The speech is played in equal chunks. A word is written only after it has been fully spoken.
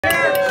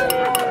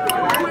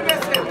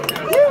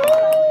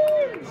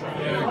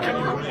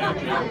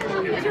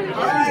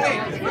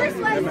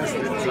missed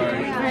it,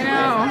 sorry. I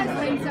know.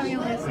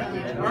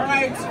 All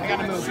right,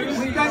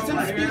 we've got some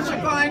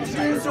speechifying to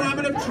do, so I'm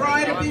going to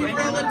try to be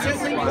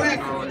relatively quick.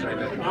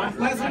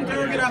 Leslie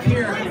Durgan up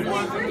here. Come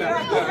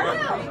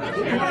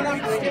on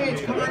up the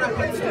stage. Come on up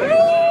the stage.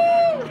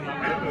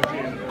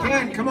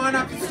 Ken, come on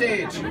up the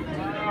stage.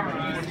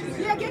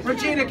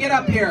 Regina, get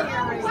up here.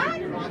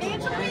 I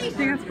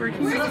think it's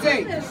working.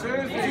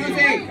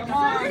 Susie.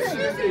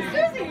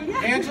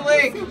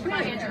 Angelique.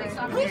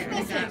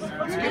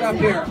 Let's get up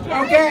here.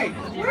 Okay.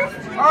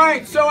 All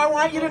right, so I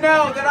want you to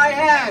know that I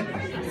had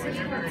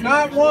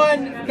not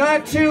one,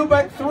 not two,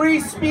 but 3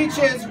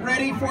 speeches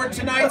ready for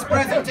tonight's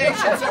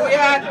presentation. So we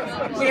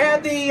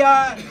had the,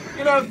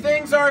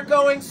 things aren't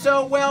going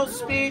so well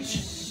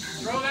speech.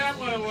 Throw that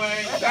one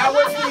away. That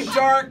was the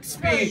dark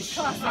speech. It's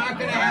not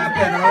going to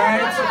happen, all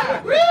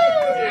right?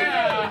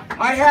 Yeah.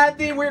 I had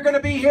the we're going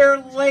to be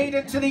here late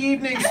into the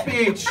evening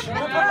speech. Screw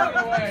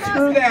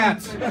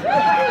that.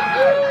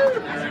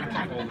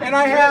 And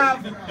I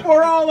have,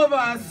 for all of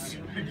us,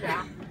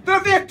 the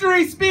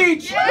victory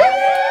speech.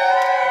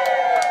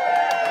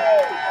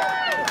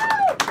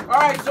 All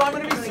right, so I'm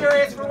going to be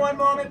serious for one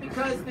moment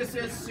because this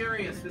is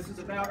serious. This is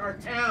about our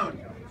town.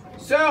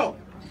 So,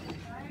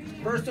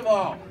 first of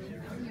all,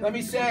 let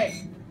me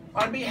say,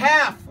 on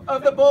behalf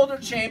of the Boulder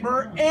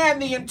Chamber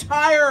and the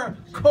entire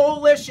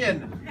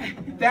coalition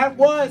that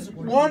was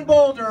One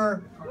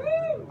Boulder,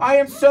 I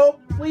am so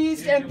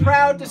pleased and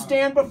proud to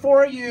stand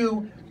before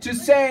you to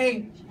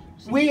say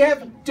we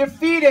have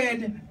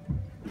defeated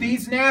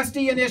these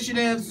nasty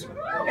initiatives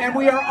and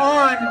we are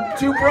on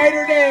to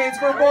brighter days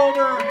for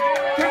Boulder.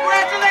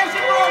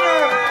 Congratulations,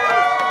 Boulder!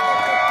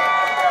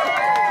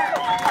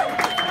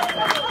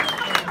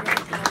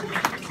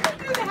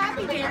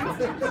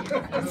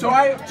 So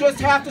I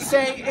just have to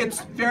say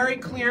it's very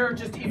clear,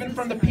 just even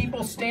from the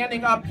people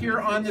standing up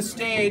here on the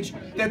stage,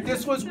 that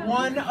this was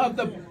one of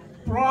the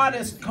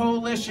broadest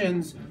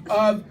coalitions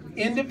of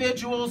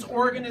individuals,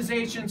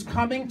 organizations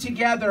coming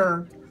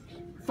together,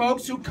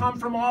 folks who come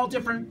from all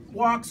different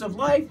walks of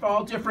life,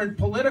 all different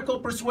political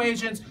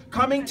persuasions,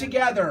 coming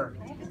together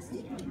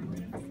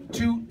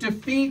to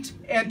defeat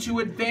and to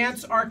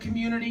advance our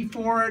community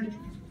forward.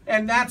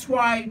 And that's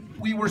why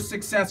we were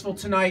successful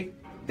tonight.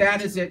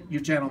 That is it, you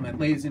gentlemen,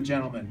 ladies and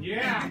gentlemen.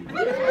 Yeah.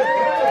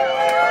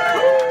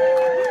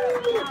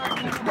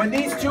 When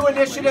these 2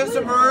 initiatives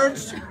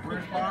emerged,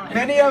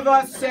 many of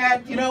us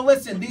said,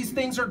 listen, these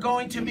things are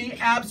going to be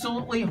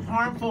absolutely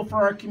harmful for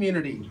our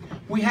community.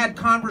 We had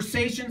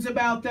conversations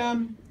about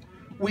them,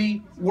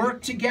 we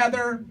worked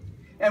together,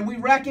 and we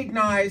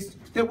recognized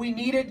that we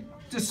needed,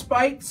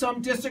 despite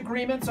some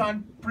disagreements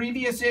on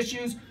previous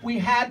issues, we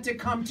had to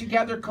come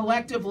together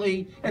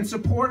collectively and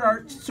support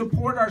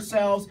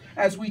ourselves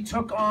as we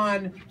took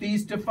on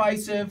these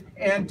divisive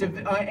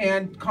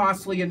and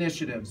costly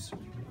initiatives.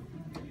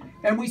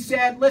 And we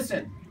said,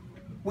 listen,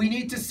 we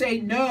need to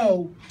say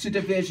no to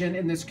division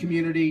in this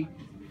community.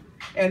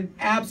 And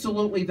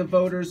absolutely the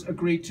voters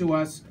agreed to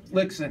us.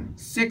 Listen,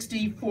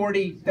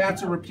 60-40,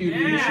 that's a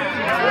repudiation.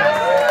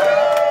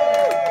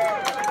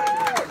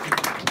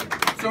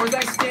 So as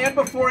I stand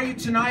before you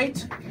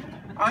tonight,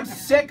 I'm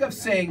sick of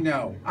saying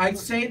no. I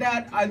say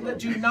that, I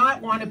do not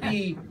want to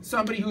be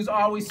somebody who's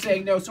always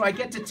saying no, so I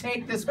get to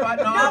take this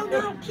button off.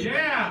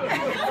 Yeah.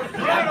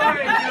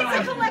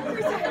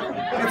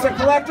 It's a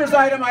collector's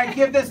item. I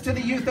give this to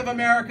the youth of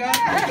America.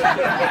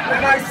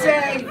 And I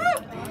say,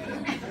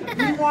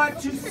 we want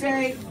to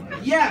say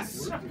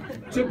yes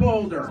to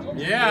Boulder.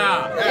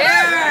 Yeah.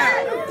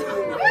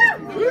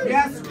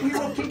 Yes, we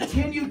will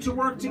continue to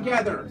work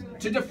together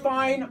to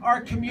define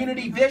our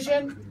community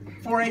vision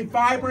for a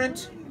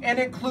vibrant and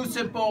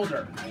inclusive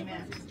Boulder.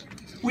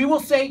 We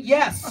will say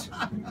yes,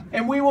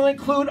 and we will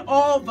include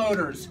all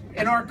voters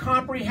in our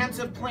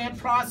comprehensive plan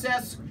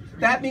process.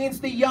 That means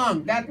the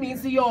young, that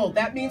means the old,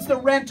 that means the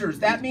renters,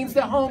 that means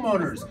the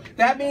homeowners,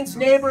 that means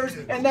neighbors,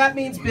 and that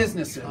means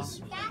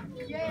businesses.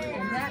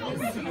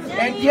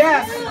 And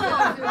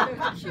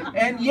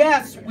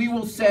yes, we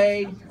will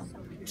say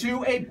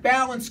to a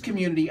balanced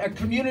community, a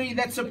community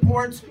that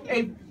supports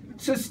a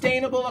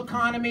sustainable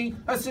economy,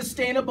 a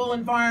sustainable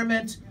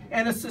environment,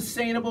 and a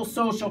sustainable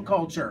social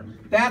culture.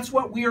 That's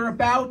what we are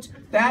about.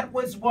 That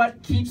was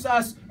what keeps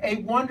us a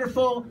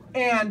wonderful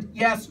and,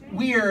 yes,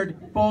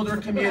 weird Boulder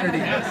community.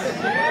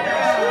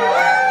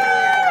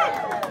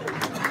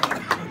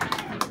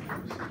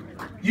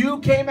 You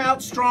came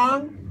out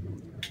strong,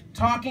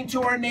 talking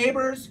to our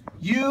neighbors.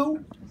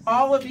 You,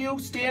 all of you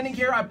standing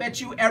here, I bet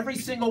you every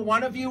single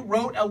one of you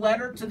wrote a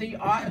letter to the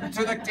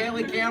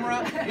Daily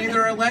Camera,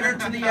 either a letter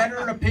to the editor,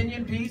 an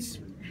opinion piece.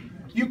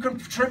 You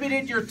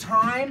contributed your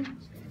time,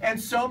 and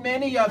so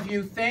many of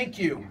you, thank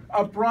you.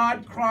 A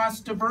broad cross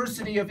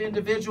diversity of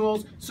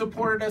individuals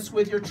supported us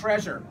with your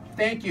treasure.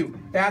 Thank you.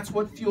 That's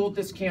what fueled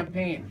this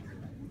campaign.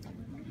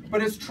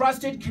 But as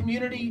trusted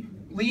community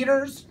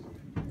leaders,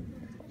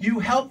 you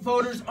help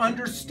voters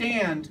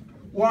understand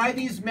why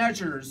these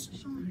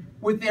measures,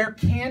 with their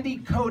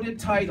candy-coated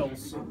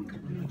titles,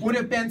 would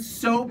have been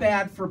so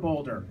bad for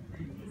Boulder.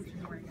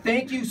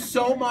 Thank you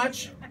so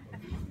much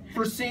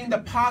for seeing the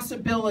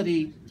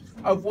possibility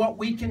of what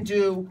we can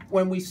do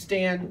when we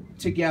stand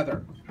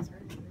together.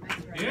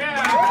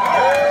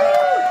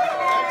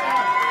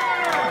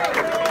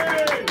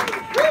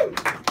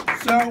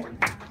 So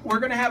we're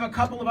going to have a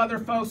couple of other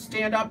folks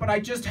stand up, but I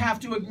just have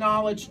to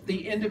acknowledge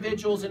the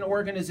individuals and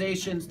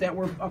organizations that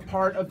were a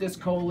part of this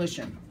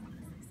coalition.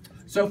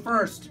 So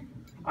first,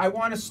 I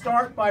want to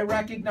start by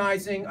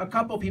recognizing a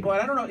couple people.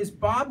 And I don't know, is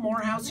Bob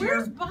Morehouse here?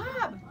 Where's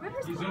Bob?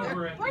 He's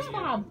over at Where's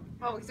Bob?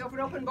 Oh, he's over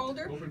at Open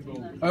Boulder? Open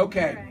Boulder.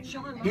 Okay.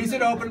 He's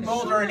at Open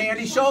Boulder and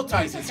Andy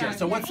Schulteis is here.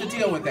 So what's the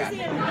deal with that?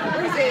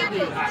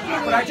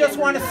 But I just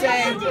want to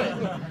say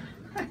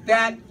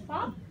that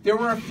there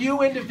were a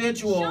few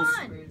individuals.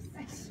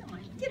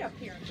 Get up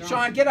here.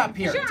 Sean, get up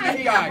here.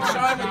 TVI.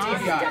 Sean with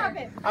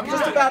TVI. I'm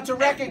just about to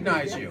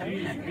recognize you.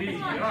 And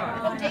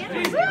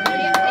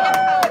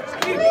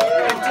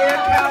Dan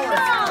Powers.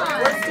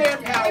 Where's Dan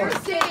Powers?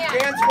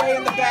 Dan's way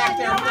in the back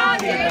there.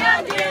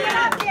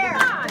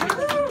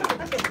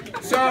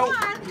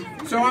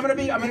 So I'm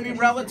gonna be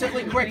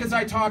relatively quick as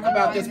I talk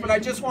about this, but I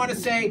just want to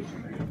say,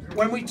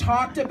 when we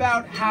talked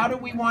about how do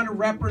we want to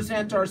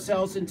represent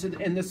ourselves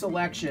in this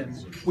election,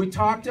 we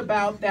talked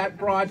about that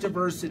broad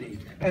diversity.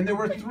 And there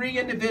were 3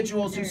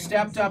 individuals who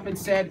stepped up and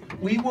said,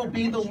 we will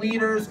be the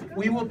leaders,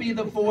 we will be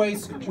the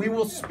voice, we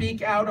will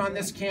speak out on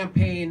this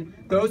campaign.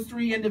 Those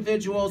 3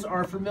 individuals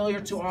are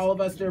familiar to all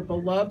of us. They're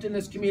beloved in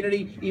this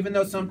community, even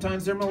though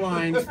sometimes they're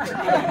maligned.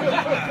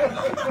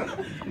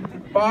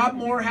 Bob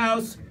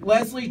Morehouse,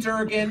 Leslie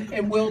Durgan,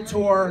 and Will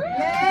Torr.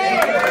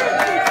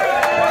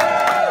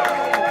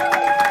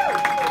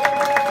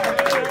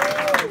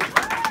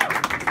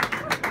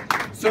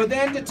 So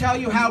then, to tell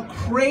you how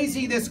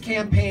crazy this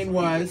campaign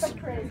was,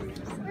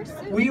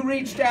 we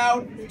reached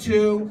out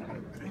to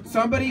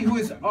somebody who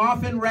is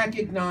often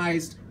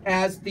recognized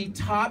as the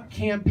top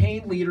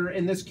campaign leader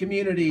in this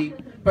community,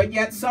 but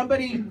yet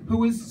somebody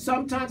who is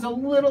sometimes a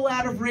little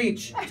out of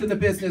reach to the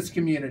business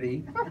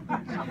community,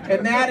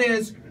 and that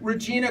is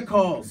Regina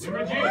Coles.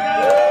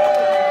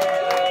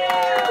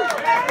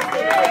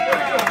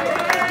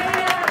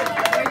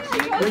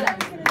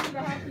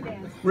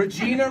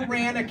 Regina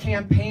ran a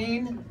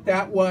campaign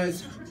that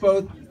was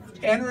both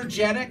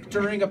energetic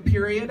during a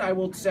period, I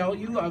will tell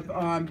you, of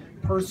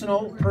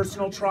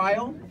personal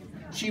trial.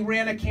 She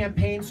ran a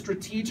campaign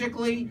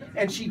strategically,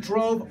 and she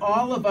drove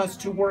all of us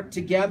to work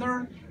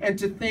together and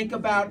to think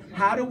about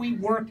how do we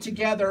work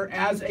together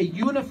as a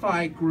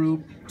unified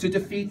group to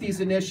defeat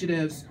these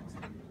initiatives.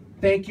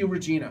 Thank you,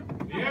 Regina.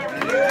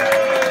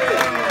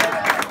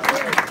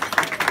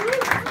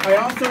 I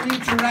also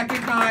need to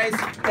recognize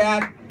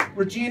that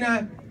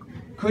Regina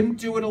couldn't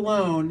do it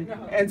alone,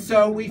 and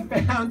so we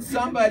found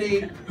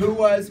somebody who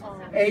was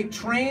a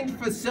trained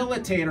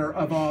facilitator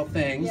of all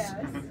things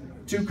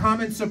to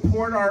come and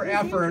support our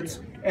efforts.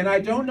 And I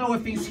don't know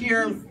if he's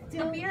here.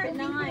 He'll be here at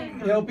 9.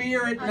 He'll be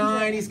here at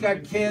 9. He's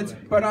got kids.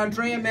 But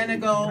Andrea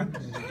Menegal,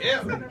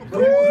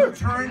 who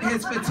turned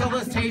his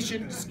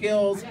facilitation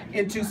skills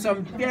into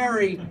some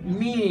very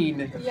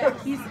mean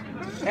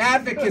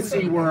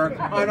advocacy work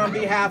on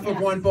behalf of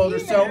One Boulder.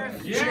 So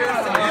cheers to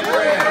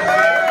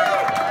Andrea.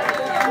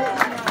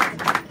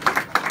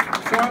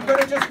 So I'm going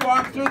to just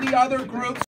walk through the other groups.